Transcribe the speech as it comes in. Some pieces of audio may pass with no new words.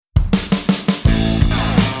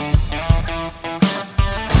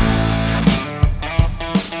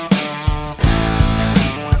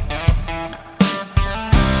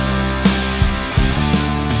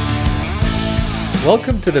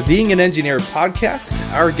Welcome to the Being an Engineer podcast.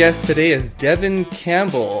 Our guest today is Devin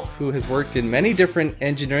Campbell, who has worked in many different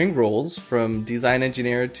engineering roles, from design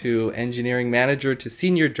engineer to engineering manager to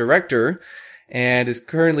senior director, and is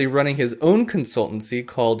currently running his own consultancy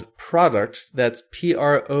called Product. That's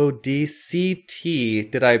Prodct.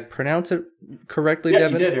 Did I pronounce it correctly,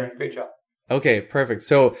 Devin? Yeah, you did, Aaron. Great job. Okay, perfect.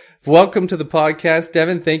 So welcome to the podcast,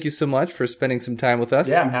 Devin. Thank you so much for spending some time with us.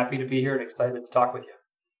 Yeah, I'm happy to be here and excited to talk with you.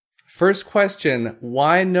 First question,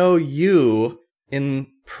 why no you in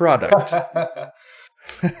product?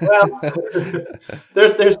 Well,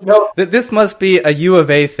 there's no... This must be a U of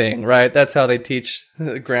A thing, right? That's how they teach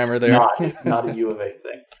grammar there. It's not a U of A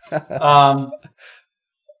thing.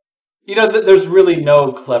 There's really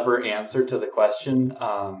no clever answer to the question.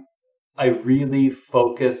 I really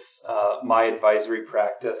focus my advisory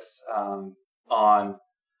practice on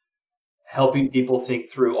helping people think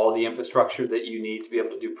through all the infrastructure that you need to be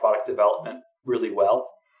able to do product development really well.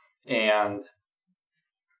 And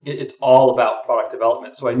it's all about product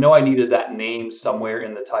development. So I know I needed that name somewhere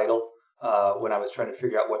in the title when I was trying to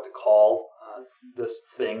figure out what to call this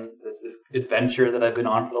thing, this adventure that I've been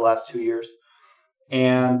on for the last 2 years.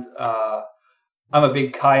 And I'm a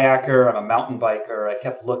big kayaker. I'm a mountain biker. I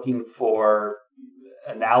kept looking for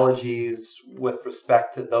analogies with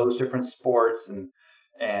respect to those different sports and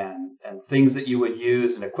things that you would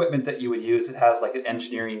use and equipment that you would use. It has like an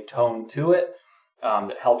engineering tone to it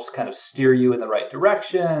that helps kind of steer you in the right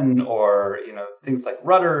direction, or things like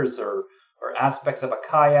rudders or aspects of a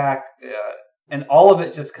kayak, and all of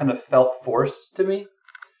it just kind of felt forced to me.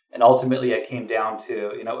 And ultimately, I came down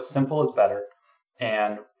to as simple as better.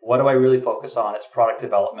 And what do I really focus on? It's product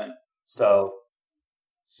development. So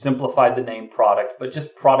simplified the name product, but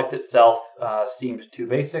just product itself seemed too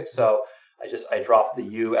basic. So I dropped the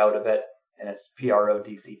U out of it, and it's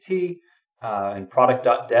Prodct. And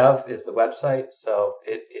product.dev is the website. So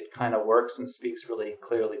it kind of works and speaks really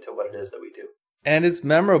clearly to what it is that we do. And it's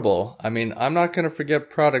memorable. I mean, I'm not going to forget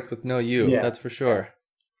product with no U. Yeah. That's for sure.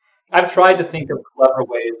 I've tried to think of clever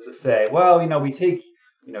ways to say, well, we take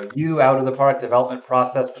you out of the product development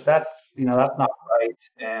process, but that's not right,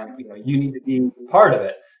 and you need to be part of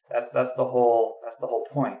it. That's the whole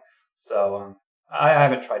point. So I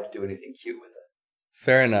haven't tried to do anything cute with it.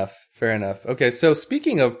 Fair enough. Okay, so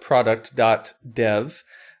speaking of product.dev,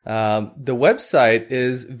 the website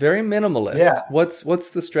is very minimalist. Yeah. What's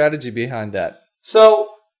the strategy behind that? So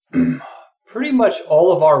pretty much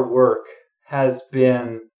all of our work has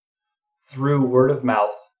been through word of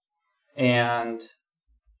mouth and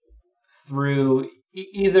through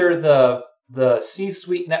either the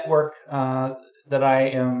C-suite network that I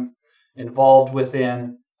am involved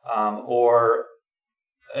within, or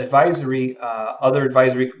other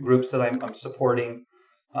advisory groups that I'm supporting,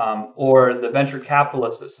 or the venture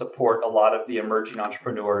capitalists that support a lot of the emerging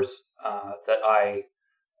entrepreneurs that I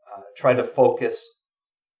try to focus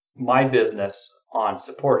my business on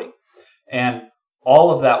supporting. And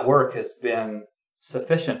all of that work has been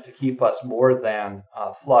sufficient to keep us more than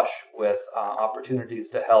flush with opportunities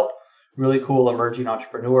to help really cool emerging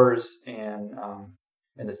entrepreneurs in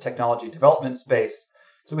this technology development space.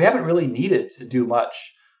 So we haven't really needed to do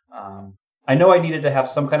much. I know I needed to have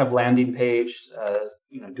some kind of landing page,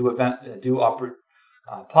 do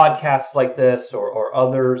podcasts like this or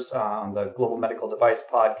others, the Global Medical Device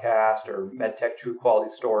Podcast or MedTech True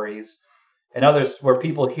Quality Stories, and others where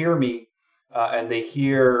people hear me and they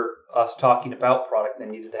hear us talking about product, and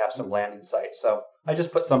they needed to have some landing site. So I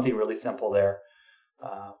just put something really simple there.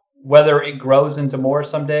 Whether it grows into more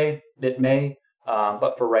someday, it may,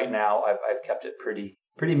 but for right now, I've kept it pretty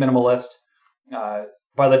minimalist.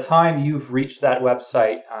 By the time you've reached that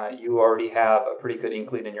website, you already have a pretty good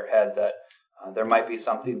inkling in your head that there might be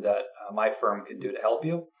something that my firm can do to help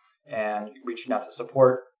you, and reaching out to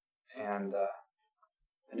support, and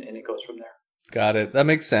it goes from there. Got it. That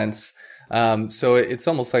makes sense. So it's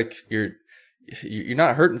almost like you're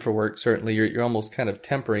not hurting for work. Certainly, you're almost kind of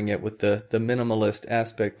tempering it with the minimalist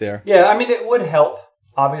aspect there. Yeah, I mean, it would help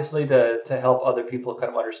obviously to help other people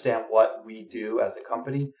kind of understand what we do as a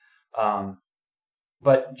company.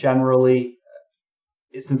 But generally,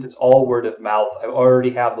 since it's all word of mouth, I already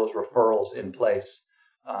have those referrals in place.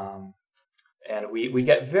 And we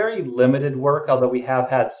get very limited work, although we have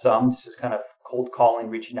had some, just kind of cold calling,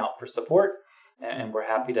 reaching out for support. And we're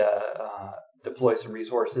happy to deploy some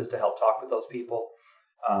resources to help talk with those people.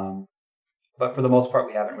 But for the most part,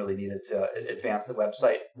 we haven't really needed to advance the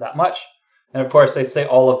website that much. And of course, I say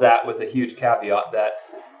all of that with a huge caveat that,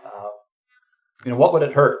 what would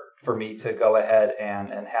it hurt for me to go ahead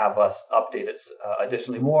and have us update it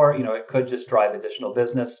additionally more? It could just drive additional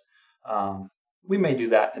business. we may do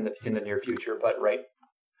that in the near future, but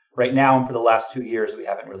right now and for the last 2 years, we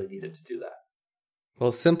haven't really needed to do that.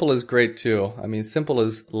 Well, simple is great too. I mean, simple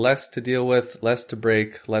is less to deal with, less to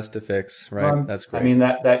break, less to fix, right? That's great. I mean,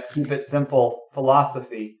 that keep it simple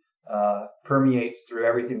philosophy permeates through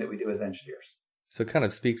everything that we do as engineers. So it kind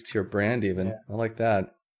of speaks to your brand even. Yeah. I like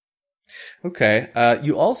that. Okay.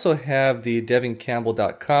 You also have the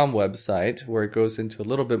devincampbell.com website where it goes into a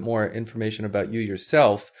little bit more information about you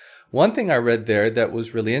yourself. One thing I read there that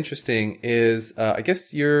was really interesting is, I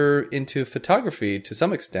guess you're into photography to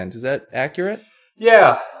some extent. Is that accurate?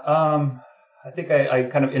 Yeah. I think I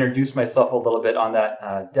kind of introduced myself a little bit on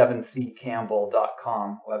that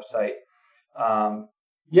devinccampbell.com website.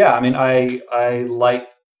 Yeah, I mean, I like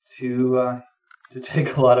to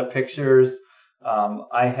take a lot of pictures.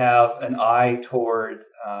 I have an eye toward.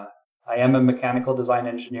 I am a mechanical design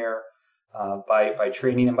engineer by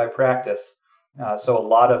training and by practice. So a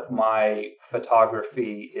lot of my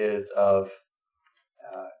photography is of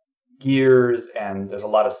gears, and there's a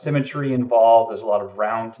lot of symmetry involved. There's a lot of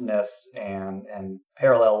roundness and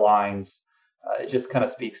parallel lines. It just kind of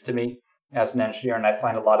speaks to me as an engineer, and I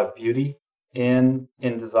find a lot of beauty in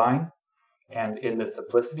design and in the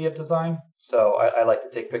simplicity of design. So I like to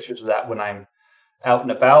take pictures of that when I'm out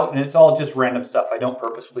and about, and it's all just random stuff. I don't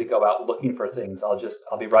purposefully go out looking for things. I'll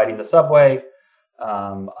be riding the subway.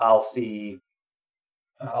 I'll see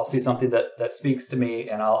something that speaks to me,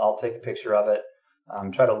 and I'll take a picture of it.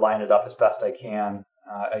 Try to line it up as best I can.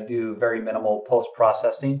 I do very minimal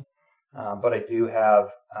post-processing, but I do have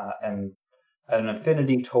an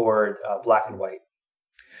affinity toward black and white.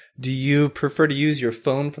 Do you prefer to use your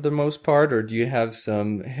phone for the most part, or do you have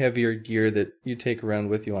some heavier gear that you take around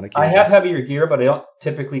with you on occasion? I have heavier gear, but I don't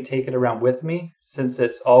typically take it around with me, since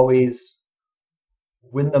it's always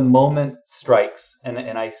when the moment strikes and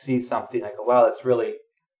I see something, I go, wow,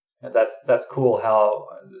 that's cool how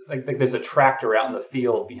like there's a tractor out in the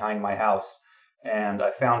field behind my house, and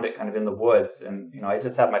I found it kind of in the woods, and I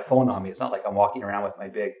just have my phone on me. It's not like I'm walking around with my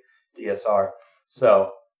big DSR.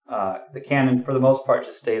 So the Canon for the most part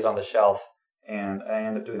just stays on the shelf, and I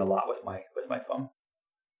end up doing a lot with my phone.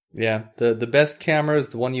 Yeah, the best camera is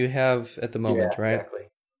the one you have at the moment, right? Exactly.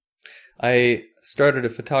 I started a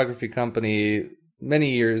photography company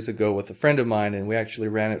many years ago with a friend of mine, and we actually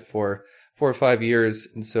ran it for 4 or 5 years,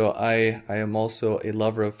 and so I am also a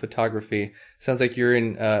lover of photography. Sounds like you're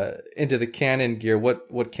into the Canon gear.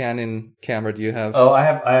 What Canon camera do you have? Oh, I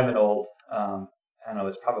have an old. I don't know.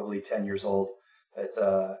 It's probably 10 years old. It's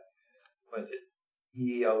what is it?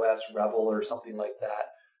 EOS Rebel or something like that.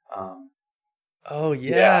 Oh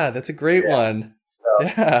yeah, that's a great one. So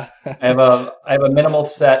yeah, I have a minimal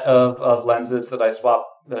set of lenses that I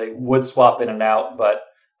would swap in and out, but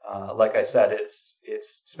like I said, it's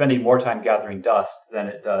spending more time gathering dust than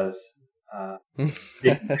it does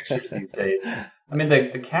taking pictures these days. I mean,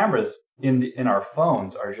 the cameras in our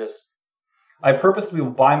phones are just. I purposely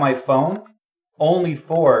will buy my phone only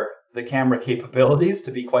for the camera capabilities,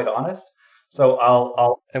 to be quite honest. So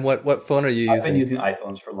I'll. And what phone are you using? I've been using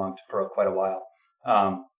iPhones for quite a while,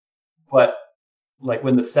 but like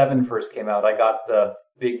when the 7 first came out, I got the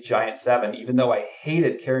big giant 7, even though I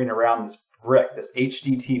hated carrying around this brick, this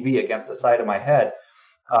HD TV against the side of my head.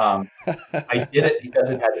 I did it because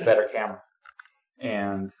it had the better camera.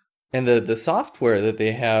 And the software that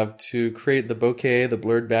they have to create the bokeh, the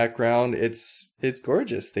blurred background, it's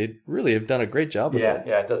gorgeous. They really have done a great job with it.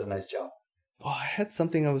 Yeah, it does a nice job. Oh, I had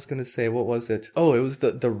something I was going to say. What was it? Oh, it was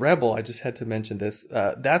the Rebel. I just had to mention this.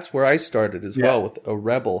 That's where I started as well, with a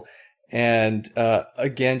Rebel. And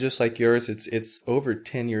again, just like yours, it's over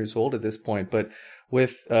 10 years old at this point. But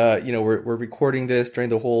with we're recording this during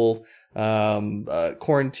the whole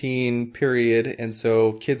quarantine period, and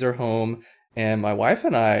so kids are home, and my wife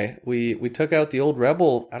and I we took out the old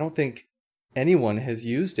Rebel. I don't think anyone has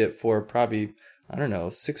used it for probably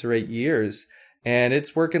 6 or 8 years. And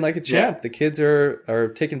it's working like a champ. Yeah. The kids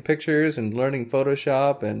are taking pictures and learning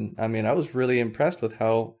Photoshop. And I mean, I was really impressed with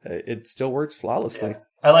how it still works flawlessly. Yeah.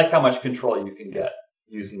 I like how much control you can get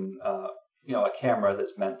using, a camera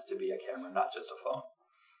that's meant to be a camera, not just a phone.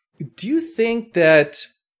 Do you think that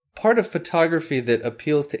part of photography that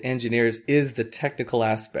appeals to engineers is the technical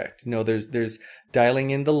aspect? There's dialing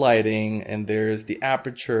in the lighting, and there's the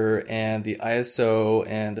aperture and the ISO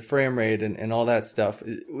and the frame rate and all that stuff.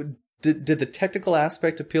 Did the technical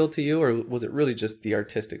aspect appeal to you, or was it really just the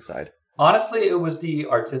artistic side? Honestly, it was the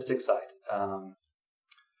artistic side.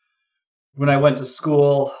 When I went to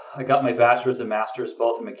school, I got my bachelor's and master's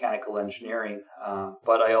both in mechanical engineering,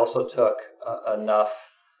 but I also took enough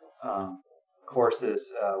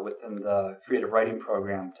courses within the creative writing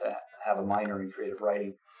program to have a minor in creative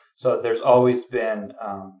writing. So there's always been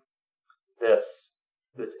this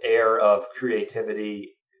air of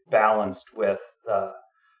creativity balanced with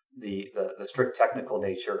the strict technical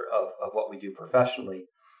nature of what we do professionally.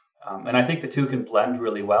 And I think the two can blend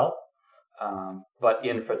really well. But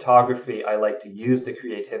in photography, I like to use the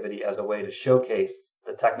creativity as a way to showcase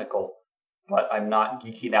the technical, but I'm not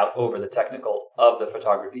geeking out over the technical of the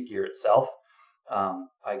photography gear itself.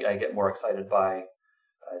 I get more excited by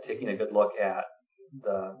taking a good look at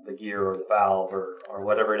the gear or the valve or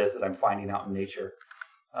whatever it is that I'm finding out in nature,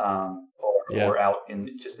 or out in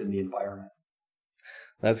the environment.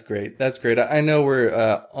 That's great. That's great. I know we're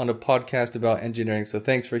on a podcast about engineering, so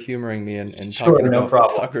thanks for humoring me and Sure, talking no about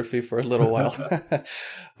problem. photography for a little while.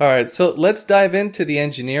 All right, so let's dive into the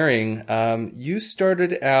engineering. You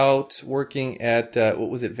started out working at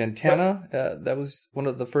what was it, Ventana? That was one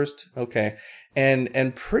of the first. Okay,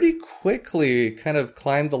 and pretty quickly kind of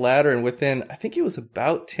climbed the ladder, and within I think it was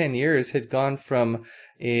about 10 years had gone from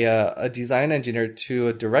a design engineer to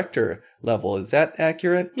a director level. Is that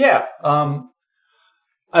accurate? Yeah.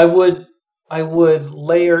 I would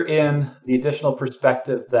layer in the additional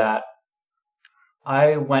perspective that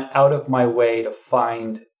I went out of my way to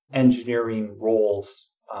find engineering roles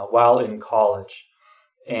while in college,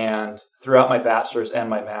 and throughout my bachelor's and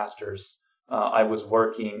my master's, I was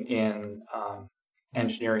working in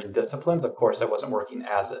engineering disciplines. Of course, I wasn't working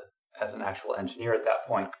as an actual engineer at that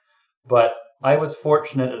point, but I was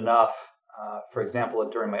fortunate enough, for example,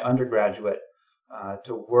 during my undergraduate,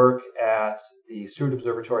 to work at the Steward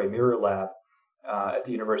Observatory Mirror Lab at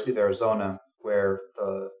the University of Arizona, where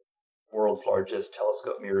the world's largest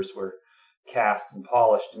telescope mirrors were cast and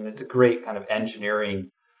polished. And it's a great kind of engineering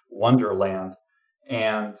wonderland.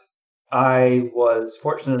 And I was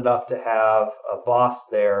fortunate enough to have a boss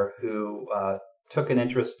there who took an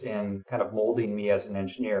interest in kind of molding me as an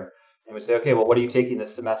engineer. And would say, okay, well, what are you taking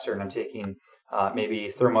this semester? And I'm taking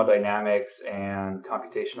maybe thermodynamics and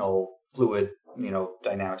computational fluid,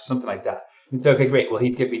 dynamics, something like that. And so, okay, great. Well,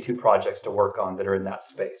 he'd give me 2 projects to work on that are in that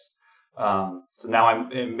space. So now I'm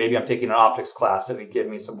taking an optics class. So he'd give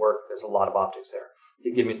me some work. There's a lot of optics there.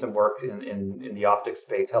 He'd give me some work in the optics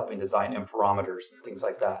space, helping design interferometers and things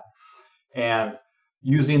like that. And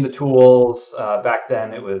using the tools, back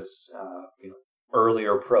then it was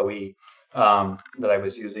earlier Pro-E that I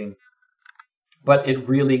was using. But it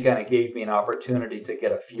really kind of gave me an opportunity to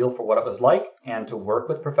get a feel for what it was like and to work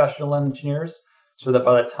with professional engineers, so that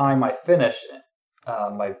by the time I finished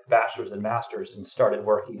my bachelor's and master's and started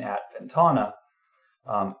working at Ventana,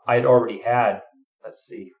 I had already had,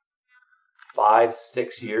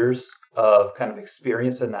 5-6 years of kind of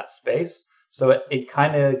experience in that space. So it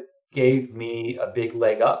kind of gave me a big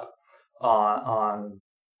leg up on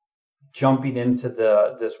jumping into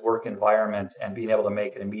this work environment and being able to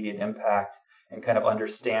make an immediate impact and kind of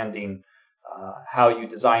understanding how you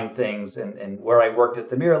design things. And where I worked at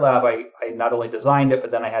the Mirror Lab, I not only designed it,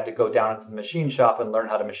 but then I had to go down into the machine shop and learn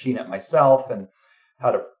how to machine it myself and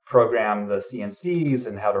how to program the CNCs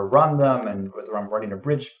and how to run them, and whether I'm running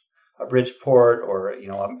a Bridgeport or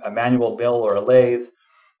a manual mill or a lathe.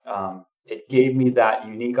 It gave me that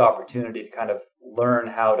unique opportunity to kind of learn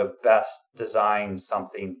how to best design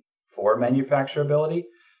something for manufacturability,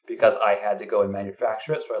 because I had to go and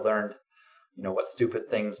manufacture it. So I learned what stupid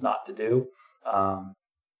things not to do.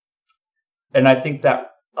 And I think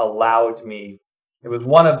that allowed me, it was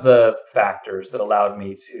one of the factors that allowed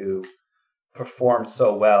me to perform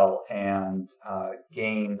so well and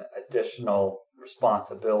gain additional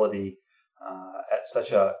responsibility at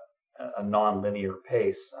such a non-linear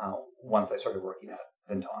pace once I started working at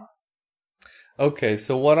Ventana. Okay,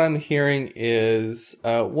 so what I'm hearing is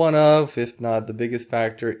one of, if not the biggest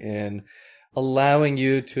factor in allowing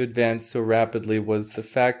you to advance so rapidly was the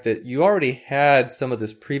fact that you already had some of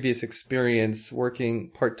this previous experience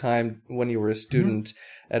working part-time when you were a student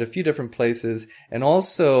at a few different places, and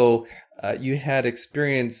also you had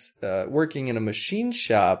experience working in a machine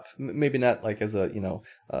shop, maybe not like as a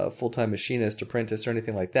full-time machinist, apprentice, or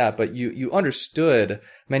anything like that, but you understood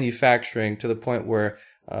manufacturing to the point where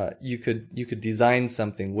you could design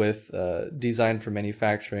something with design for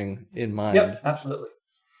manufacturing in mind. Yep, absolutely.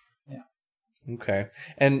 Okay.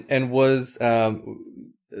 And was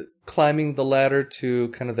climbing the ladder to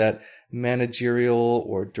kind of that managerial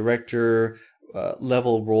or director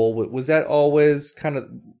level role, was that always kind of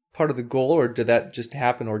part of the goal, or did that just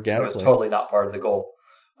happen organically? It was totally not part of the goal.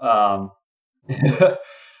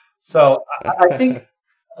 So I think,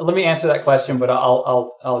 let me answer that question, but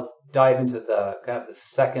I'll dive into the kind of the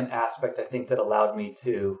second aspect, I think, that allowed me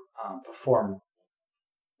to perform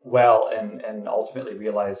well and ultimately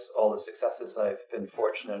realize all the successes I've been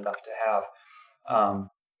fortunate enough to have.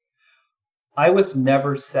 I was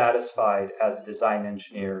never satisfied as a design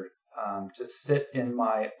engineer to sit in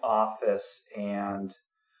my office and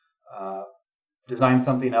design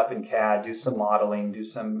something up in CAD, do some modeling, do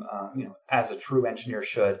some, as a true engineer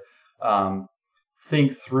should, um,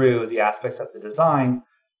 think through the aspects of the design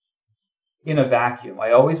in a vacuum.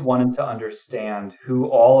 I always wanted to understand who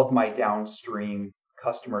all of my downstream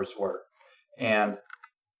customers were. And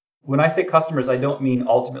when I say customers, I don't mean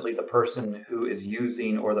ultimately the person who is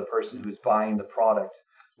using or the person who's buying the product,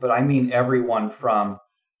 but I mean everyone from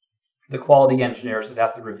the quality engineers that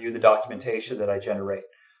have to review the documentation that I generate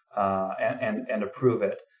and approve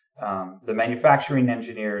it, the manufacturing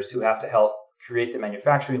engineers who have to help create the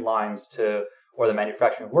manufacturing lines or the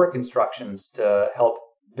manufacturing work instructions to help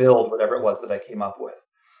build whatever it was that I came up with.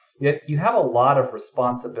 You have a lot of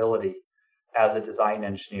responsibility as a design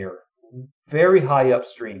engineer, very high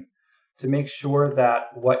upstream, to make sure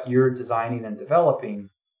that what you're designing and developing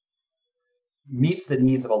meets the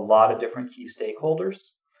needs of a lot of different key stakeholders.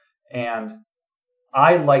 And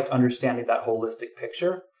I liked understanding that holistic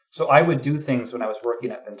picture. So I would do things when I was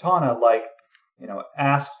working at Ventana, like,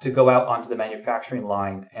 ask to go out onto the manufacturing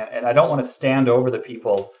line. And I don't want to stand over the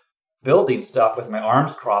people building stuff with my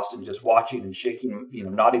arms crossed and just watching and shaking,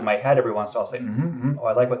 nodding my head every once in a while, saying, oh,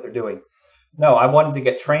 I like what they're doing. No, I wanted to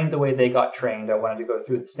get trained the way they got trained. I wanted to go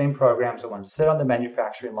through the same programs. I wanted to sit on the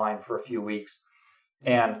manufacturing line for a few weeks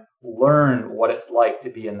and learn what it's like to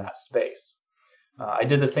be in that space. I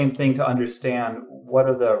did the same thing to understand what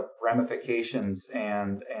are the ramifications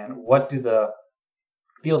and what do the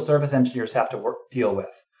field service engineers have to deal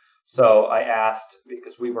with. So I asked,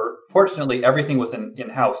 because fortunately, everything was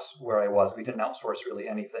in-house where I was. We didn't outsource really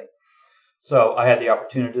anything. So I had the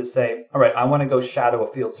opportunity to say, all right, I want to go shadow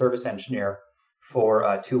a field service engineer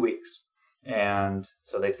for 2 weeks. And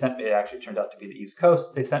so they sent me, it actually turned out to be the East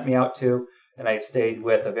Coast, they sent me out to, and I stayed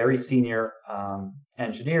with a very senior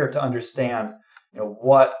engineer to understand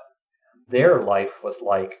what their life was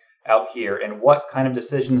like out here and what kind of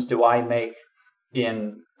decisions do I make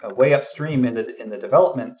in way upstream in the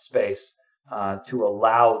development space to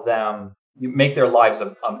allow them make their lives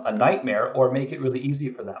a nightmare or make it really easy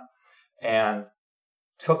for them. And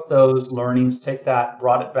took those learnings,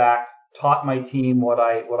 brought it back, taught my team what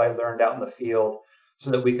I learned out in the field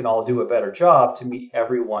so that we can all do a better job to meet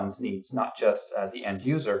everyone's needs, not just the end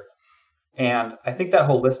user. And I think that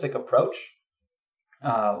holistic approach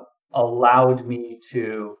allowed me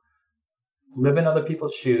to live in other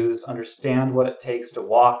people's shoes, understand what it takes to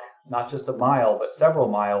walk not just a mile, but several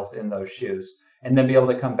miles in those shoes, and then be able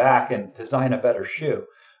to come back and design a better shoe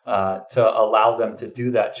to allow them to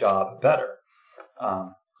do that job better.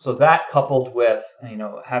 So that coupled with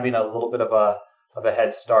having a little bit of a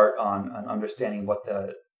head start on understanding what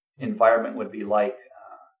the environment would be like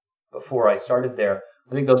before I started there,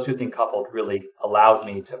 I think those two things coupled really allowed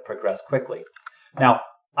me to progress quickly. Now,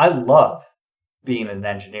 I love being an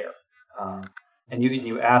engineer. And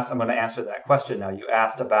you asked, I'm going to answer that question now. You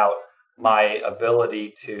asked about my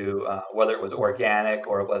ability to, whether it was organic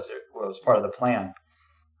or it was part of the plan.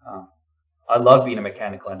 I love being a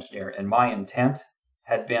mechanical engineer, and my intent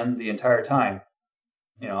had been the entire time,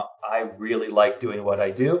 I really like doing what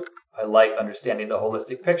I do. I like understanding the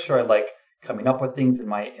holistic picture. I like coming up with things in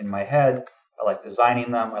my head. I like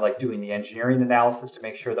designing them. I like doing the engineering analysis to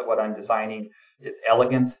make sure that what I'm designing is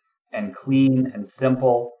elegant and clean and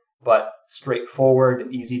simple, but straightforward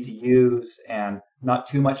and easy to use, and not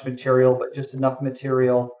too much material, but just enough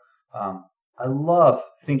material. I love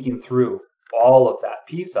thinking through all of that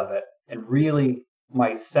piece of it, and really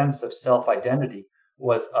my sense of self-identity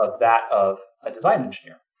was of a design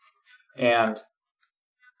engineer. And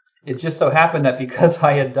it just so happened that because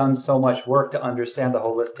I had done so much work to understand the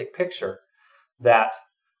holistic picture, that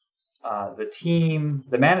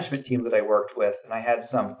the management team that I worked with, and I had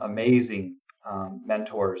some amazing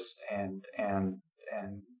mentors and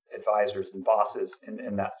advisors and bosses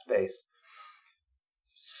in that space,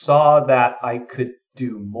 saw that I could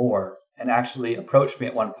do more and actually approached me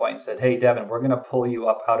at one point and said, hey, Devin, we're going to pull you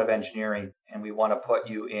up out of engineering and we want to put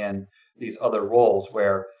you in these other roles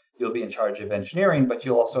where you'll be in charge of engineering, but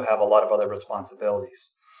you'll also have a lot of other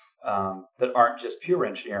responsibilities that aren't just pure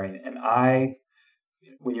engineering. And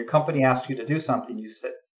when your company asks you to do something, you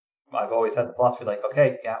said, I've always had the philosophy like,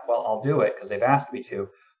 okay, yeah, well, I'll do it because they've asked me to,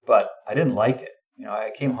 but I didn't like it.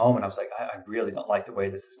 I came home and I was like, I really don't like the way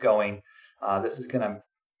this is going. This is going to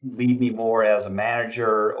lead me more as a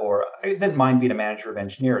manager, or I didn't mind being a manager of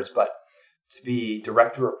engineers, but to be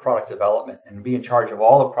director of product development and be in charge of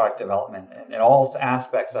all of product development and all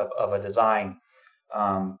aspects of a design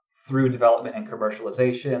through development and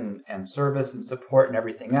commercialization and service and support and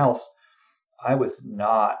everything else, I was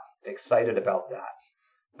not excited about that.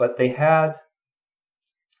 But they had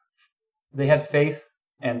faith,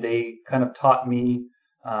 and they kind of taught me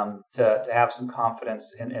to have some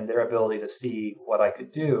confidence in their ability to see what I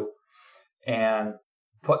could do, and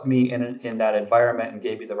put me in that environment and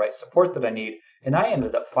gave me the right support that I need. And I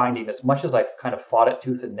ended up finding, as much as I've kind of fought it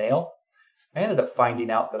tooth and nail, I ended up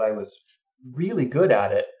finding out that I was really good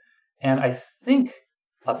at it. And I think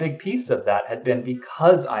a big piece of that had been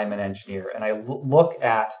because I'm an engineer, and I look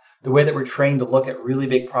at the way that we're trained to look at really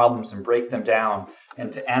big problems and break them down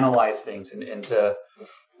and to analyze things and to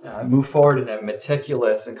move forward in a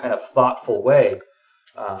meticulous and kind of thoughtful way,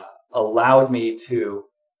 allowed me to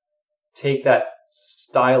take that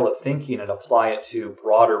style of thinking and apply it to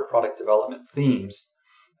broader product development themes.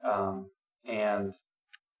 And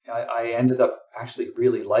I ended up actually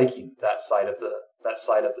really liking that side of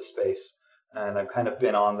the space. And I've kind of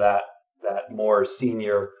been on that more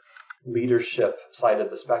senior leadership side of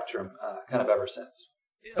the spectrum kind of ever since.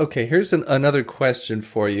 Okay, here's another question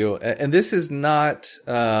for you, and this is not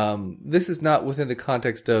within the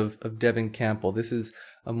context of Devin Campbell. This is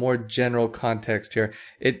a more general context here.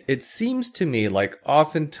 It seems to me like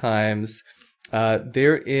oftentimes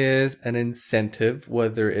there is an incentive,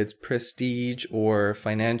 whether it's prestige or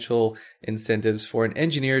financial incentives, for an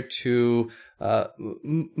engineer to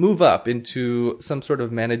move up into some sort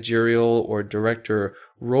of managerial or director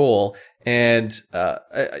role, and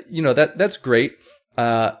that's great.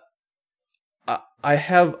 I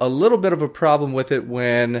have a little bit of a problem with it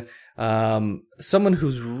when someone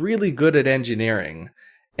who's really good at engineering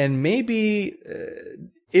and maybe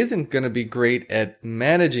isn't going to be great at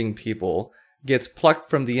managing people gets plucked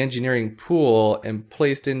from the engineering pool and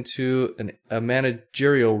placed into a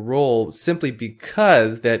managerial role simply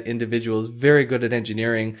because that individual is very good at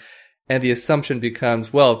engineering. And the assumption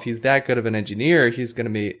becomes, well, if he's that good of an engineer, he's going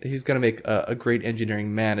to make a great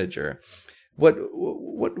engineering manager. What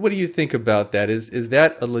do you think about that? Is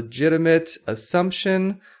that a legitimate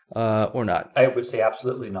assumption or not? I would say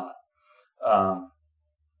absolutely not.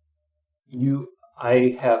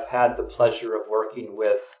 I have had the pleasure of working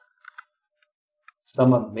with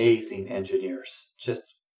some amazing engineers, just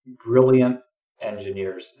brilliant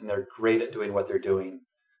engineers, and they're great at doing what they're doing.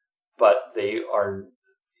 But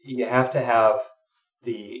you have to have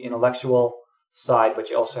the intellectual side, but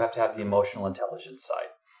you also have to have the emotional intelligence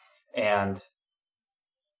side. And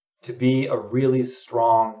to be a really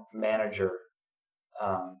strong manager,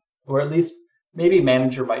 or at least maybe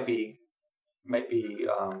manager might be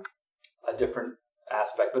a different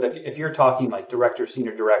aspect. But if you're talking like director,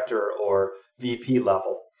 senior director, or VP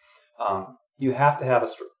level, you have to have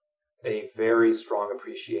a very strong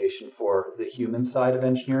appreciation for the human side of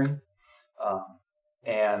engineering.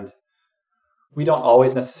 And we don't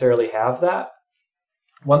always necessarily have that.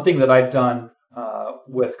 One thing that I've done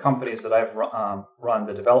with companies that I've run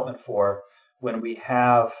the development for, when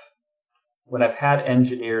I've had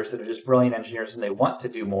engineers that are just brilliant engineers and they want to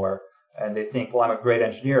do more, and they think, well, I'm a great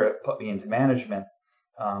engineer, put me into management,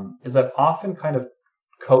 is I've often kind of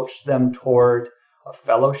coached them toward a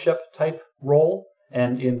fellowship type role.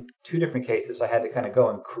 And in two different cases, I had to kind of go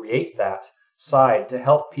and create that side to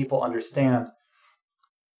help people understand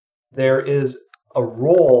there is a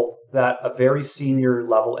role that a very senior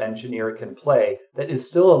level engineer can play that is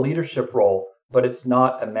still a leadership role, but it's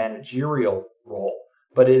not a managerial role,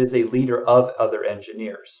 but it is a leader of other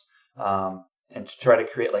engineers. And to try to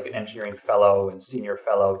create like an engineering fellow and senior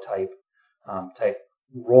fellow type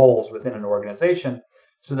roles within an organization,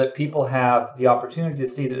 so that people have the opportunity to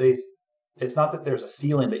see that it's not that there's a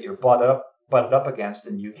ceiling that you're butted up against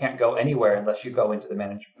and you can't go anywhere unless you go into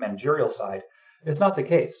the managerial side. It's not the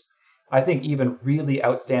case. I think even really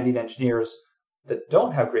outstanding engineers that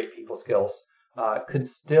don't have great people skills could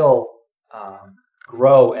still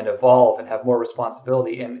grow and evolve and have more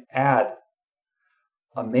responsibility and add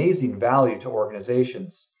amazing value to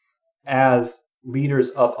organizations as leaders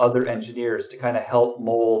of other engineers, to kind of help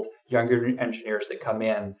mold younger engineers that come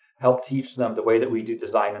in, help teach them the way that we do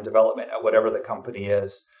design and development at whatever the company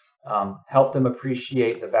is, help them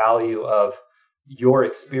appreciate the value of your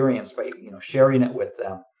experience by sharing it with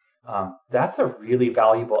them. That's a really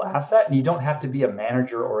valuable asset, and you don't have to be a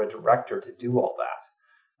manager or a director to do all that.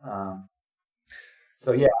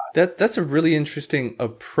 So yeah, that's a really interesting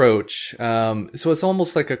approach. So it's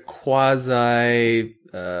almost like a quasi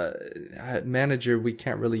manager. We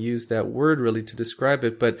can't really use that word really to describe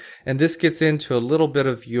it, and this gets into a little bit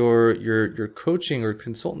of your coaching or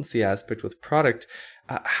consultancy aspect with product.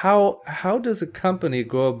 How does a company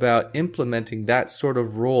go about implementing that sort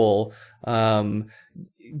of role?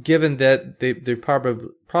 given that they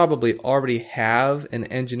probably already have an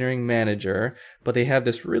engineering manager, but they have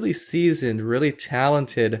this really seasoned, really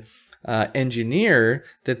talented engineer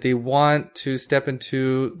that they want to step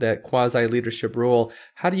into that quasi leadership role.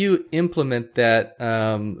 How do you implement that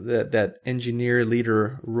that engineer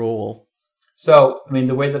leader role? So, I mean,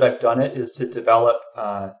 the way that I've done it is to develop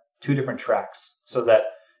two different tracks so that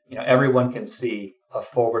everyone can see a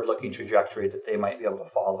forward-looking trajectory that they might be able to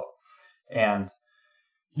follow. And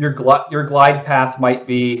your glide path might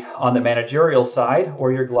be on the managerial side,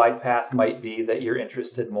 or your glide path might be that you're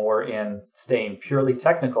interested more in staying purely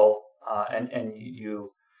technical, and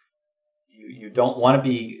you don't want to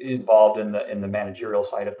be involved in the managerial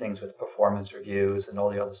side of things with performance reviews and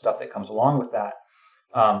all the other stuff that comes along with that.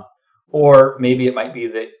 Or maybe it might be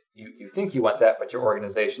that you think you want that, but your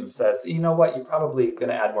organization says, you know what, you're probably going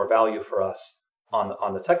to add more value for us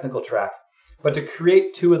on the technical track. But to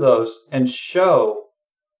create two of those and show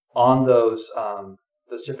on those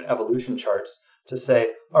different evolution charts to say,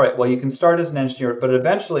 all right, well, you can start as an engineer, but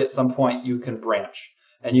eventually at some point you can branch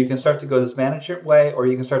and you can start to go this management way, or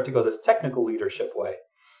you can start to go this technical leadership way.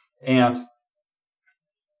 And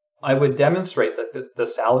I would demonstrate that the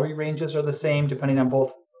salary ranges are the same depending on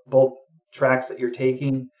both tracks that you're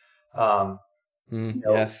taking.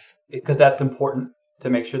 Yes, because that's important to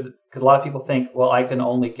make sure that, because a lot of people think, well, I can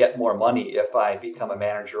only get more money if I become a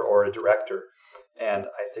manager or a director. And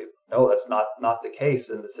I say, no, that's not the case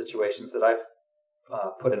in the situations that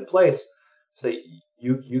I've put in place. So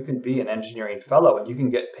you can be an engineering fellow and you can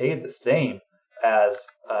get paid the same as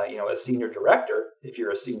a senior director if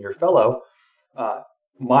you're a senior fellow.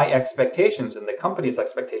 My expectations and the company's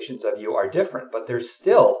expectations of you are different, but there's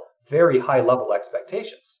still very high level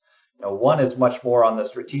expectations. One is much more on the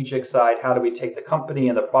strategic side. How do we take the company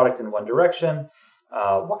and the product in one direction?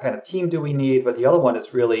 What kind of team do we need? But the other one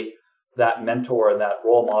is really that mentor and that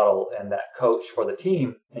role model and that coach for the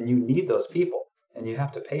team. And you need those people, and you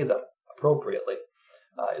have to pay them appropriately.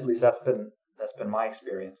 At least that's been my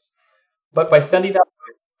experience. But by sending out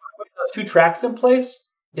two tracks in place,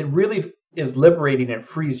 it really is liberating and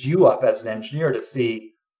frees you up as an engineer to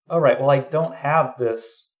see, all right, well, I don't have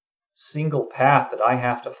this single path that I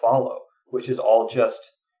have to follow, which is all just,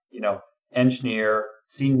 engineer,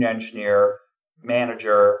 senior engineer,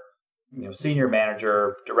 manager, senior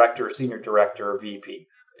manager, director, senior director, VP.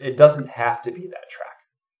 It doesn't have to be that track.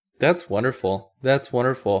 That's wonderful. That's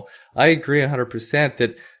wonderful. I agree 100%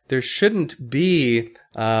 that there shouldn't be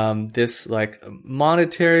this like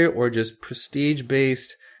monetary or just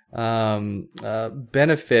prestige-based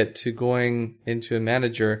benefit to going into a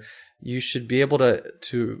manager. You should be able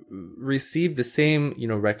to receive the same,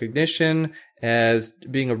 recognition as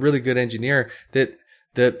being a really good engineer. That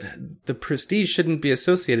the prestige shouldn't be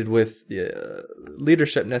associated with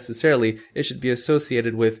leadership necessarily. It should be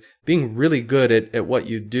associated with being really good at what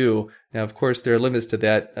you do. Now, of course, there are limits to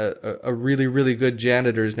that. A really, really good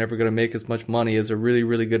janitor is never going to make as much money as a really,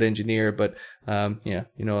 really good engineer. But you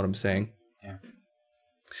know what I'm saying. Yeah.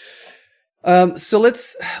 So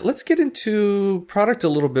let's get into product a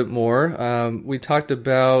little bit more. We talked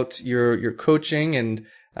about your coaching, and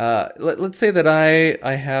let's say that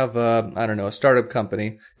I have a startup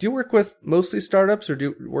company. Do you work with mostly startups, or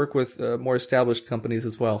do you work with more established companies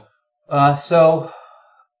as well? So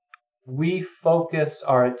we focus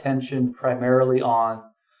our attention primarily on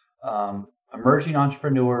emerging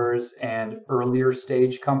entrepreneurs and earlier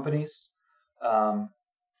stage companies.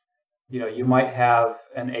 You might have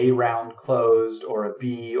an A round closed or a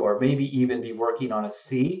B, or maybe even be working on a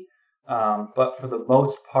C. But for the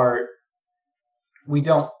most part, we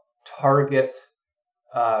don't target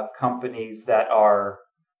companies that are,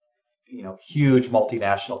 huge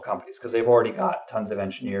multinational companies, because they've already got tons of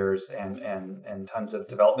engineers and tons of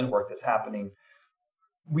development work that's happening.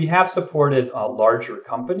 We have supported larger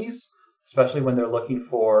companies, especially when they're looking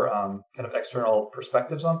for kind of external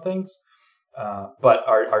perspectives on things. But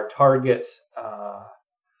our target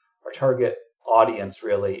audience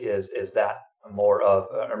really is that more of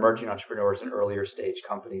emerging entrepreneurs and earlier stage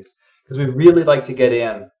companies, because we really like to get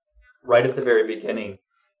in right at the very beginning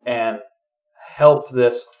and help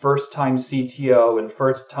this first time CTO and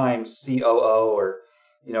first time COO, or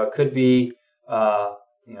it could be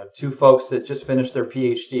two folks that just finished their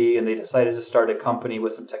PhD and they decided to start a company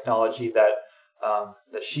with some technology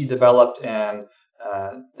that she developed, and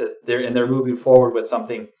they're moving forward with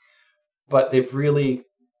something, but they've really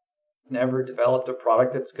never developed a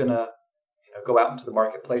product that's going to go out into the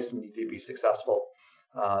marketplace and need to be successful.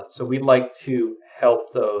 So we'd like to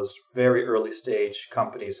help those very early stage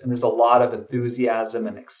companies, and there's a lot of enthusiasm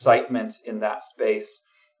and excitement in that space.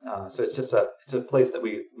 So it's a place that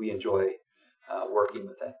we enjoy working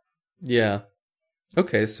with it. Yeah.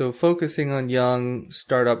 Okay, so focusing on young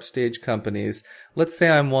startup stage companies. Let's say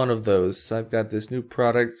I'm one of those. I've got this new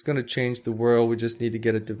product. It's going to change the world. We just need to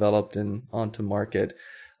get it developed and onto market.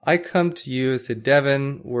 I come to you and say,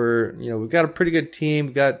 Devin, we've got a pretty good team.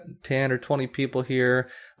 We've got 10 or 20 people here.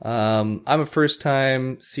 I'm a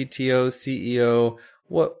first-time CTO, CEO.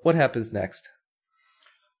 What happens next?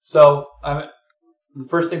 So the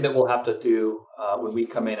first thing that we'll have to do when we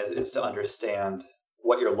come in is to understand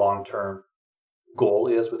what your long-term goal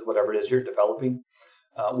is with whatever it is you're developing.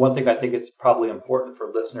 One thing I think it's probably important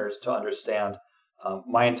for listeners to understand,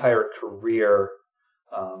 my entire career,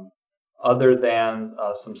 other than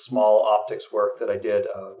some small optics work that I did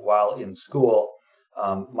while in school,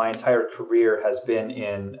 my entire career has been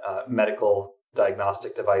in medical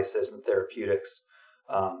diagnostic devices and therapeutics.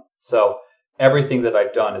 So everything that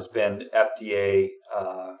I've done has been FDA,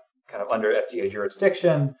 kind of under FDA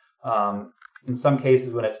jurisdiction. In some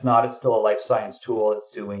cases, when it's not, it's still a life science tool.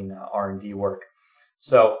 It's doing R&D work.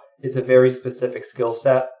 So it's a very specific skill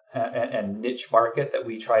set and niche market that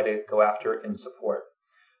we try to go after and support.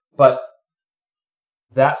 But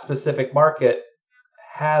that specific market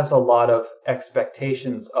has a lot of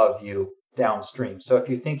expectations of you downstream. So if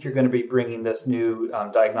you think you're going to be bringing this new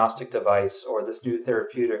diagnostic device or this new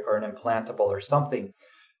therapeutic or an implantable or something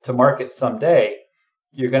to market someday,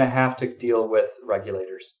 you're going to have to deal with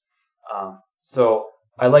regulators. So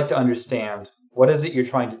I like to understand, what is it you're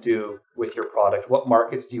trying to do with your product? What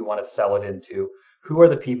markets do you want to sell it into? Who are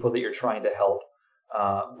the people that you're trying to help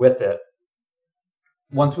with it?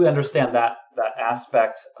 Once we understand that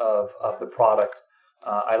aspect of the product,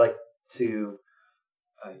 I like to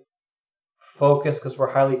focus, because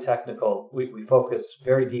we're highly technical, we focus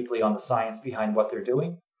very deeply on the science behind what they're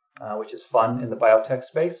doing, which is fun in the biotech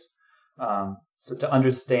space. So to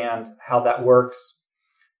understand how that works,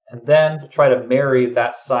 and then to try to marry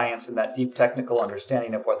that science and that deep technical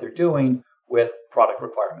understanding of what they're doing with product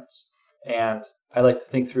requirements. And I like to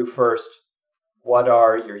think through first, what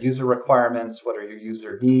are your user requirements? What are your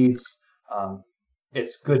user needs?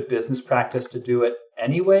 It's good business practice to do it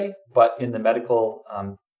anyway, but in the medical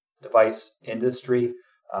device industry,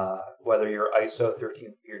 whether you're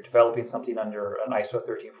you're developing something under an ISO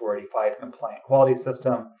 13485 compliant quality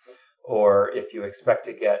system, or if you expect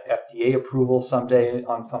to get FDA approval someday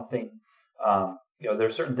on something, there are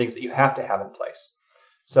certain things that you have to have in place.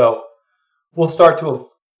 So we'll start to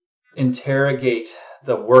interrogate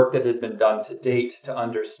the work that had been done to date to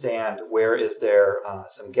understand where is there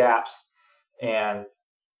some gaps. And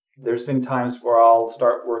there's been times where I'll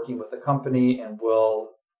start working with a company and we'll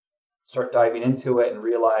start diving into it and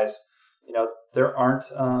realize, there aren't,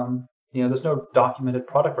 there's no documented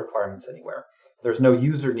product requirements anywhere. There's no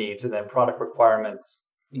user needs and then product requirements,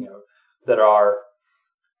 that are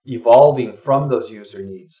evolving from those user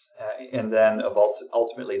needs. And then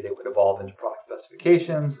ultimately they would evolve into product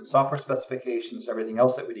specifications and software specifications and everything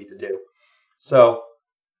else that we need to do. So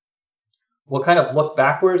we'll kind of look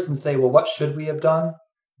backwards and say, well, what should we have done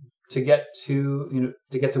to get to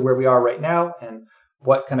where we are right now? And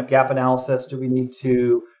what kind of gap analysis do we need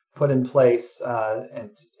to put in place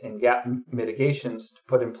and gap mitigations to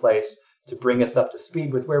put in place to bring us up to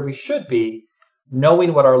speed with where we should be,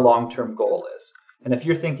 knowing what our long-term goal is. And if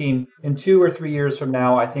you're thinking in 2 or 3 years from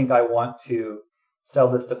now, I think I want to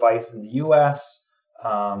sell this device in the US,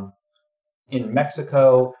 in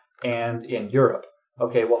Mexico, and in Europe.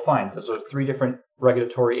 Okay, well, fine. Those are 3 different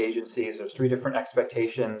regulatory agencies. There's 3 different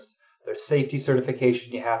expectations. There's safety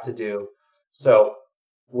certification you have to do. So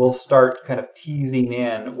we'll start kind of teasing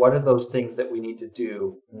in what are those things that we need to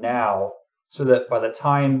do now, so that by the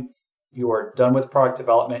time you are done with product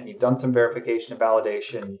development, you've done some verification and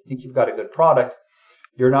validation, you think you've got a good product,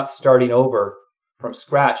 you're not starting over from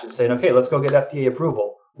scratch and saying, okay, let's go get FDA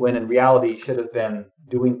approval, when in reality you should have been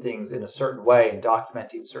doing things in a certain way and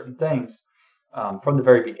documenting certain things from the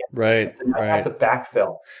very beginning. Right. So I have to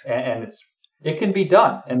backfill, and it can be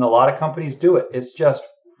done, and a lot of companies do it. It's just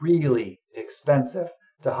really expensive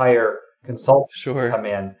to hire consultants to come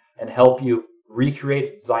in and help you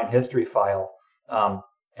recreate a design history file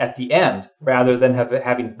at the end, rather than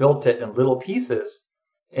having built it in little pieces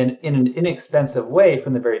in an inexpensive way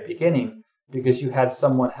from the very beginning, because you had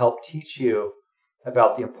someone help teach you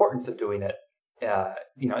about the importance of doing it,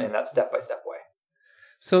 in that step-by-step way.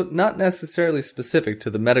 So not necessarily specific to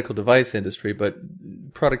the medical device industry, but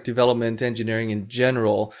product development, engineering in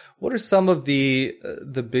general, what are some of the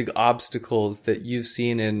big obstacles that you've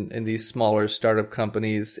seen in these smaller startup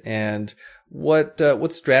companies, and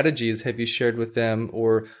what strategies have you shared with them,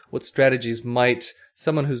 or what strategies might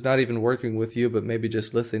someone who's not even working with you, but maybe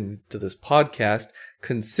just listening to this podcast,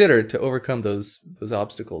 consider to overcome those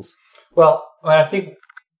obstacles? Well, I think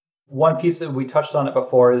one piece that we touched on it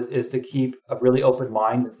before is to keep a really open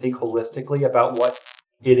mind and think holistically about what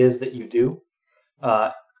it is that you do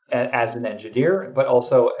as an engineer, but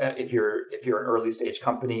also if you're an early stage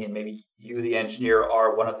company and maybe you, the engineer,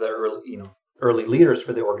 are one of the early leaders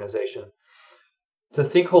for the organization, to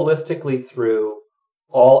think holistically through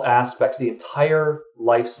all aspects, the entire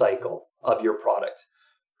life cycle of your product.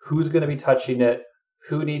 Who's going to be touching it?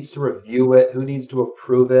 Who needs to review it? Who needs to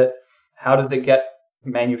approve it? How does it get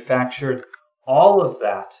manufactured? All of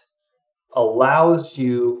that allows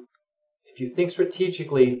you, if you think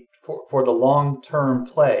strategically for the long-term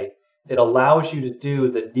play, it allows you to do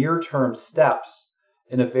the near-term steps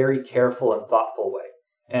in a very careful and thoughtful way.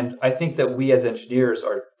 And I think that we as engineers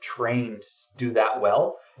are trained to do that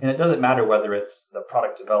well. And it doesn't matter whether it's the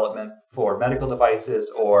product development for medical devices,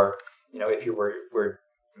 or if we're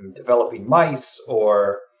developing mice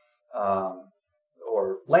or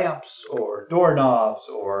lamps or doorknobs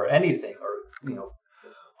or anything, or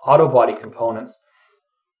auto body components.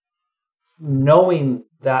 Knowing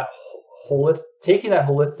that taking that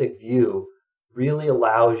holistic view really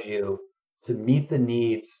allows you to meet the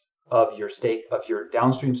needs of your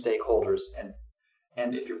downstream stakeholders,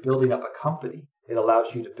 and if you're building up a company, it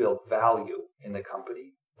allows you to build value in the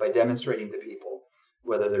company by demonstrating to people,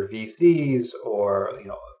 whether they're VCs or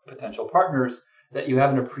potential partners, that you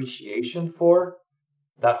have an appreciation for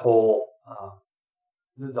that whole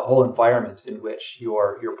the whole environment in which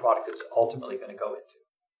your product is ultimately going to go into.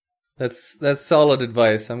 That's solid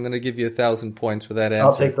advice. I'm going to give you 1,000 points for that answer.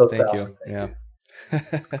 I'll take those. Thank you. Yeah.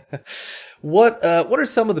 What are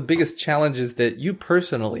some of the biggest challenges that you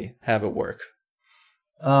personally have at work?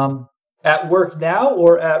 At work now,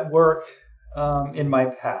 or at work in my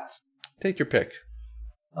past? Take your pick.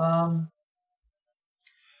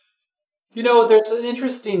 There's an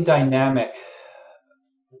interesting dynamic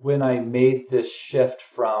when I made this shift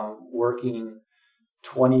from working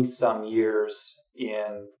 20 some years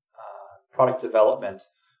in product development,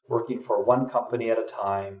 working for one company at a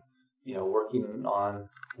time, working on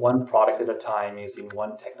one product at a time, using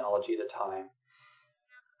one technology at a time,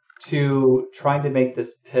 to trying to make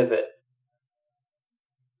this pivot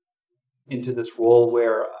into this role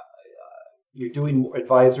where you're doing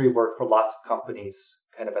advisory work for lots of companies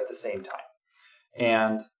kind of at the same time.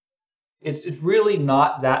 And it's really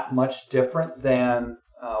not that much different than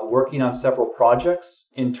working on several projects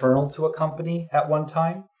internal to a company at one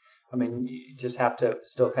time. I mean, you just have to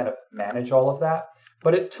still kind of manage all of that.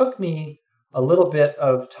 But it took me a little bit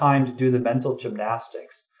of time to do the mental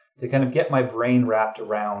gymnastics to kind of get my brain wrapped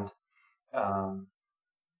around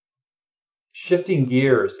shifting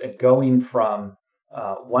gears and going from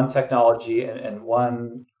one technology and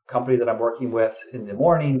one company that I'm working with in the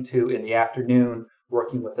morning to in the afternoon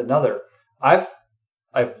working with another. I've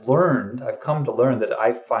come to learn that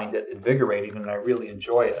I find it invigorating and I really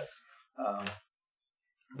enjoy it.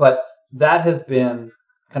 But that has been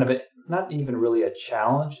kind of not even really a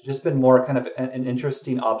challenge, just been more kind of an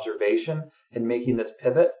interesting observation in making this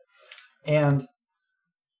pivot. And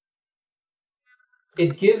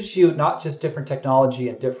it gives you not just different technology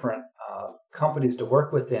and different companies to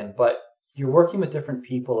work within, but you're working with different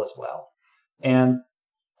people as well. And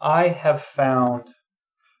I have found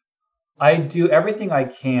I do everything I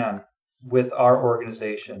can with our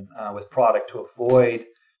organization, with product, to avoid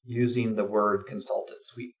using the word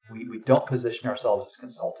consultants. We don't position ourselves as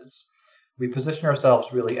consultants. We position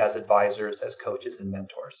ourselves really as advisors, as coaches and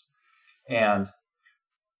mentors. And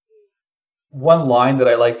one line that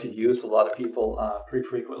I like to use with a lot of people pretty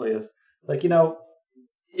frequently is like,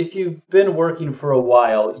 if you've been working for a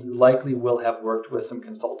while, you likely will have worked with some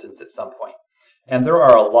consultants at some point. And there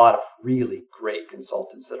are a lot of really great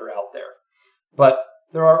consultants that are out there. But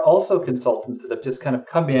there are also consultants that have just kind of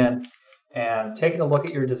come in and taken a look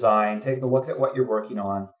at your design, taken a look at what you're working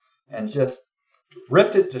on, and just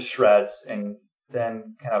ripped it to shreds, and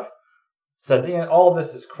then kind of said, all of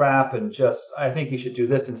this is crap, and just, I think you should do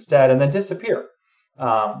this instead, and then disappear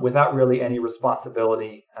without really any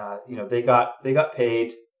responsibility. They got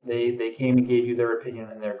paid, they came and gave you their opinion,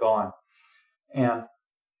 and they're gone. And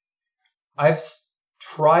I've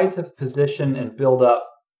tried to position and build up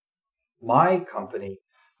my company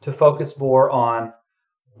to focus more on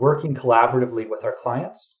working collaboratively with our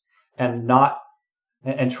clients and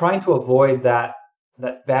trying to avoid that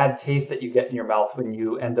bad taste that you get in your mouth when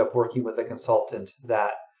you end up working with a consultant,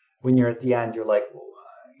 that when you're at the end, you're like,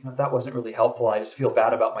 that wasn't really helpful. I just feel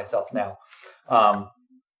bad about myself now.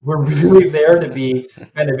 we're really there to be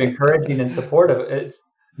kind of encouraging and supportive. It's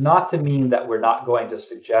not to mean that we're not going to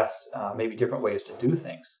suggest maybe different ways to do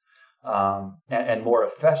things and more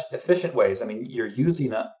efficient ways. I mean, you're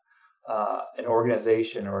using an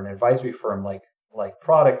organization or an advisory firm like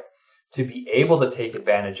Product to be able to take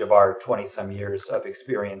advantage of our 20 some years of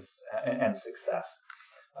experience and success,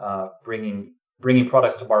 bringing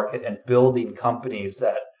products to market and building companies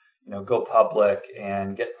that go public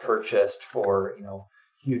and get purchased for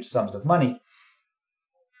huge sums of money.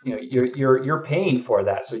 You're paying for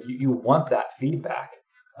that, so you want that feedback.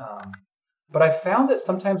 But I found that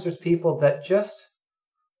sometimes there's people that just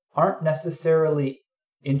aren't necessarily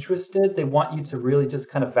interested. They want you to really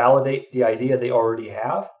just kind of validate the idea they already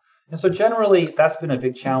have. And so generally, that's been a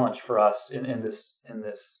big challenge for us in this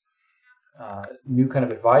new kind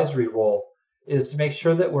of advisory role, is to make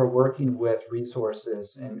sure that we're working with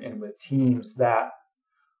resources and with teams that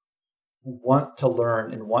want to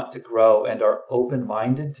learn and want to grow and are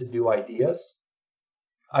open-minded to new ideas.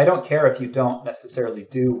 I don't care if you don't necessarily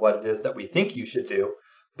do what it is that we think you should do,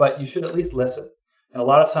 but you should at least listen. And a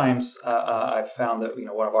lot of times I've found that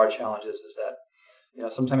one of our challenges is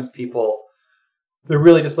that sometimes people, they're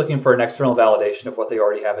really just looking for an external validation of what they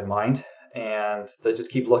already have in mind, and they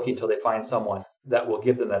just keep looking until they find someone that will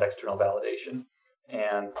give them that external validation.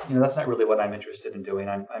 And that's not really what I'm interested in doing.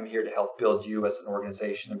 I'm here to help build you as an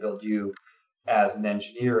organization and build you as an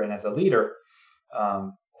engineer and as a leader,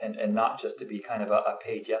 and not just to be kind of a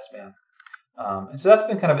paid yes man. And so that's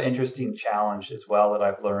been kind of an interesting challenge as well that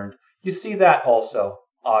I've learned. You see that also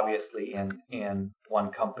obviously in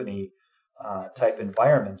one company type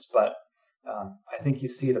environments, but I think you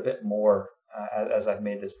see it a bit more as I've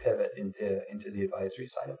made this pivot into the advisory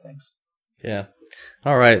side of things. Yeah.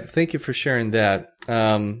 All right. Thank you for sharing that.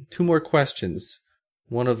 2 more questions.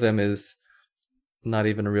 One of them is not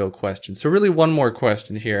even a real question. So really one more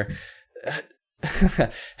question here.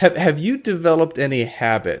 Have you developed any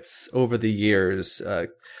habits over the years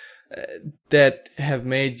that have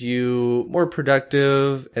made you more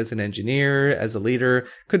productive as an engineer, as a leader?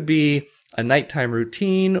 Could be a nighttime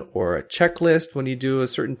routine or a checklist when you do a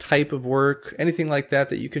certain type of work, anything like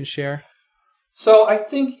that you can share? So I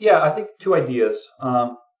think 2 ideas.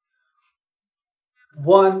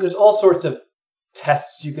 One, there's all sorts of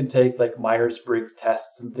tests you can take, like Myers-Briggs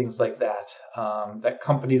tests and things like that, that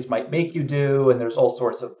companies might make you do. And there's all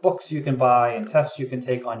sorts of books you can buy and tests you can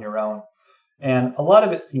take on your own. And a lot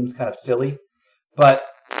of it seems kind of silly, but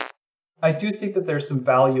I do think that there's some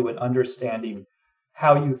value in understanding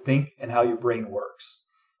how you think and how your brain works.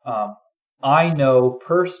 I know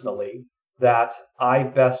personally that I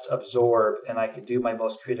best absorb and I can do my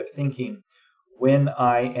most creative thinking when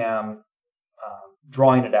I am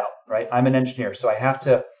drawing it out, right? I'm an engineer, so I have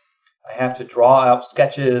to draw out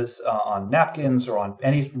sketches on napkins or on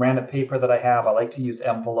any random paper that I have. I like to use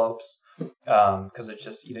envelopes because it's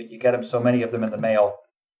just, you get them, so many of them in the mail,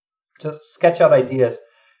 to sketch out ideas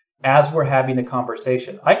as we're having a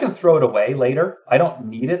conversation. I can throw it away later. I don't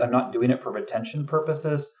need it. I'm not doing it for retention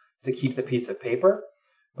purposes to keep the piece of paper.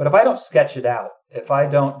 But if I don't sketch it out, if I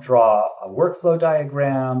don't draw a workflow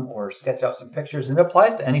diagram or sketch out some pictures, and it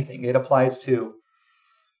applies to anything. It applies to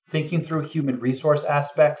thinking through human resource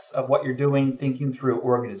aspects of what you're doing, thinking through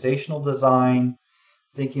organizational design,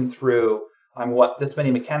 thinking through, I want this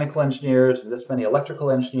many mechanical engineers and this many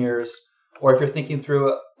electrical engineers. Or if you're thinking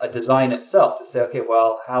through a design itself to say, okay,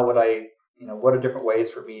 well, how would I, what are different ways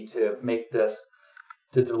for me to make this,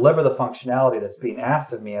 to deliver the functionality that's being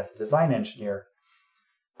asked of me as a design engineer?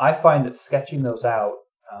 I find that sketching those out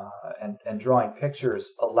and drawing pictures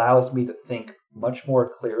allows me to think much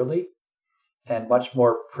more clearly and much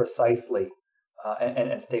more precisely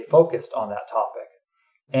and stay focused on that topic.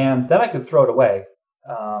 And then I can throw it away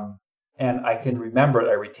and I can remember it,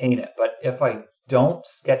 I retain it. But if I don't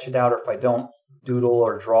sketch it out or if I don't doodle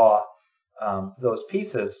or draw those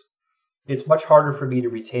pieces, it's much harder for me to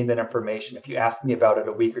retain that information. If you ask me about it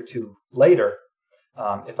a week or 2 later,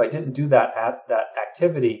 if I didn't do that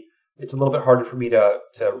activity, it's a little bit harder for me to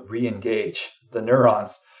re-engage the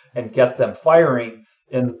neurons and get them firing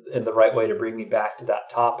in the right way to bring me back to that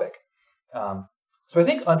topic. So I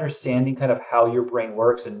think understanding kind of how your brain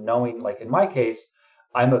works and knowing, like in my case,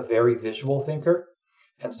 I'm a very visual thinker.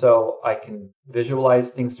 And so I can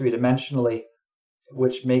visualize things 3-dimensionally,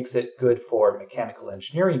 which makes it good for mechanical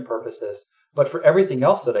engineering purposes. But for everything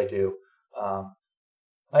else that I do,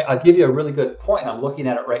 I'll give you a really good point. I'm looking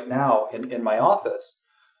at it right now in my office.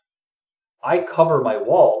 I cover my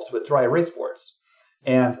walls with dry erase boards.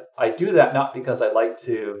 And I do that not because I like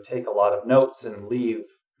to take a lot of notes and leave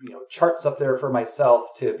charts up there for myself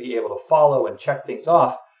to be able to follow and check things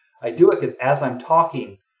off. I do it because as I'm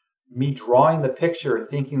talking, me drawing the picture and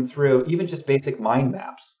thinking through even just basic mind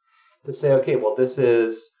maps to say, okay, well, this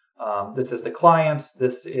is the client,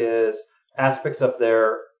 this is aspects of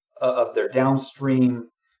their downstream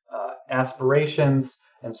aspirations,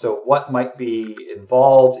 and so what might be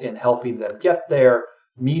involved in helping them get there.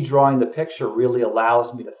 Me drawing the picture really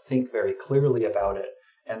allows me to think very clearly about it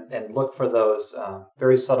and look for those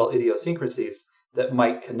very subtle idiosyncrasies that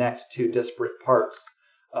might connect two disparate parts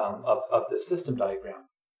of the system diagram.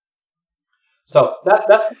 So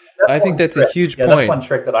that's I think that's trick. a huge point. That's one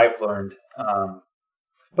trick that I've learned.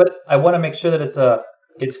 But I want to make sure that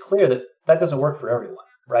it's clear that doesn't work for everyone,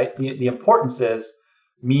 right? The importance is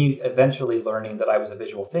me eventually learning that I was a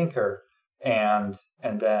visual thinker and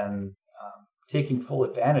then taking full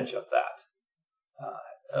advantage of that.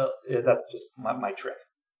 That's just my trick.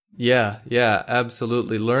 Yeah,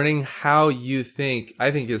 absolutely. Learning how you think,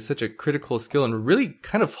 I think, is such a critical skill and really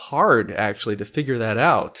kind of hard, actually, to figure that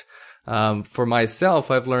out. For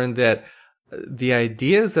myself, I've learned that the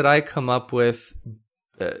ideas that I come up with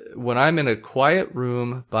when I'm in a quiet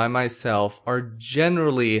room by myself are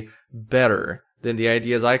generally better than the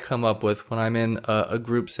ideas I come up with when I'm in a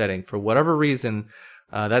group setting. For whatever reason,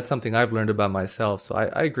 that's something I've learned about myself. So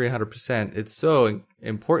I agree 100%. It's so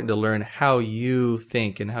important to learn how you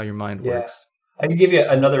think and how your mind works. I can give you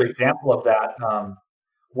another example of that.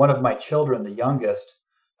 One of my children, the youngest,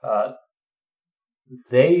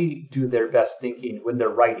 they do their best thinking when they're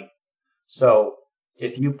writing. So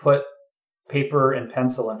if you put paper and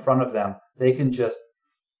pencil in front of them, they can just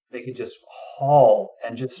haul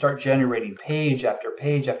and just start generating page after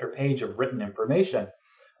page after page of written information.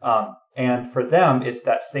 And for them, it's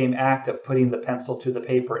that same act of putting the pencil to the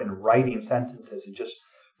paper and writing sentences and just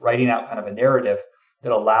writing out kind of a narrative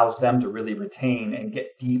that allows them to really retain and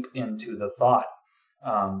get deep into the thought.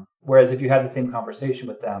 Whereas if you had the same conversation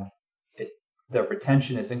with them, the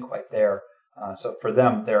retention isn't quite there. So for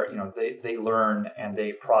them, they learn and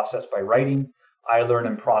they process by writing. I learn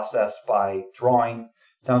and process by drawing.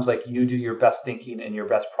 Sounds like you do your best thinking and your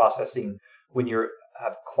best processing when you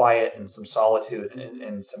have quiet and some solitude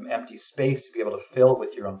and some empty space to be able to fill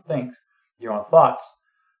with your own thoughts.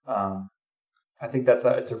 I think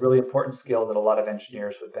it's a really important skill that a lot of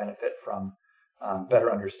engineers would benefit from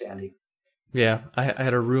better understanding. Yeah, I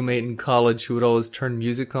had a roommate in college who would always turn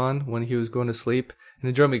music on when he was going to sleep, and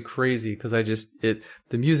it drove me crazy because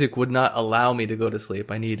the music would not allow me to go to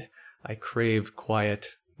sleep. I crave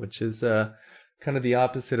quiet, which is kind of the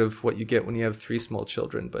opposite of what you get when you have 3 small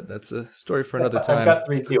children, but that's a story for another time. I've got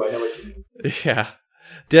 3 too. I know what you mean. Yeah.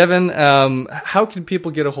 Devin, how can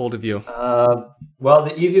people get a hold of you? Well,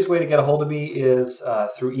 the easiest way to get a hold of me is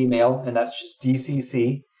through email, and that's just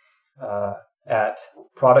DCC at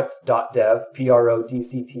product.dev,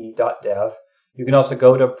 PRODCT.dev. You can also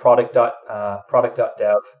go to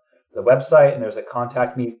product.dev, the website, and there's a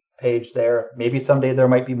contact me page there. Maybe someday there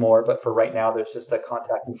might be more, but for right now, there's just a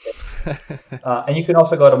contact me page. And you can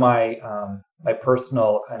also go to my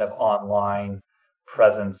personal kind of online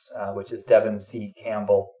presence, which is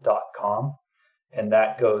devinccampbell.com. And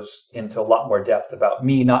that goes into a lot more depth about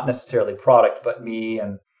me, not necessarily product, but me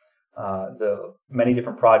and the many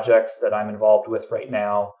different projects that I'm involved with right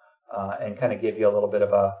now, and kind of give you a little bit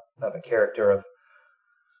of a character of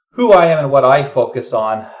who I am and what I focus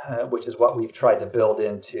on, which is what we've tried to build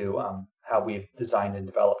into how we've designed and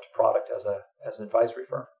developed product as an advisory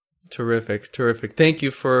firm. Terrific. Thank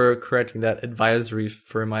you for correcting that advisory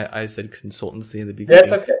firm. I said consultancy in the beginning.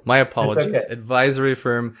 That's okay. My apologies. Okay. Advisory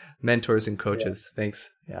firm, mentors and coaches. Yeah. Thanks.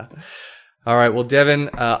 Yeah. All right. Well, Devin,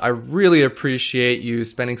 I really appreciate you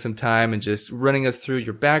spending some time and just running us through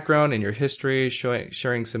your background and your history,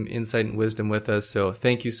 sharing some insight and wisdom with us. So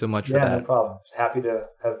thank you so much for that. Yeah, no problem. Happy to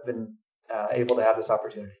have been able to have this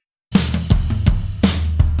opportunity.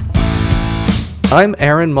 I'm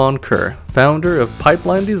Aaron Monker, founder of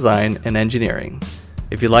Pipeline Design and Engineering.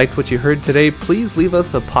 If you liked what you heard today, please leave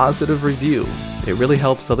us a positive review. It really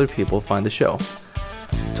helps other people find the show.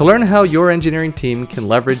 To learn how your engineering team can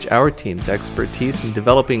leverage our team's expertise in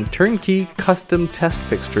developing turnkey custom test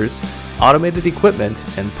fixtures, automated equipment,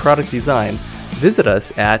 and product design, visit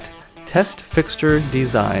us at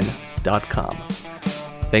testfixturedesign.com.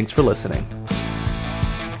 Thanks for listening.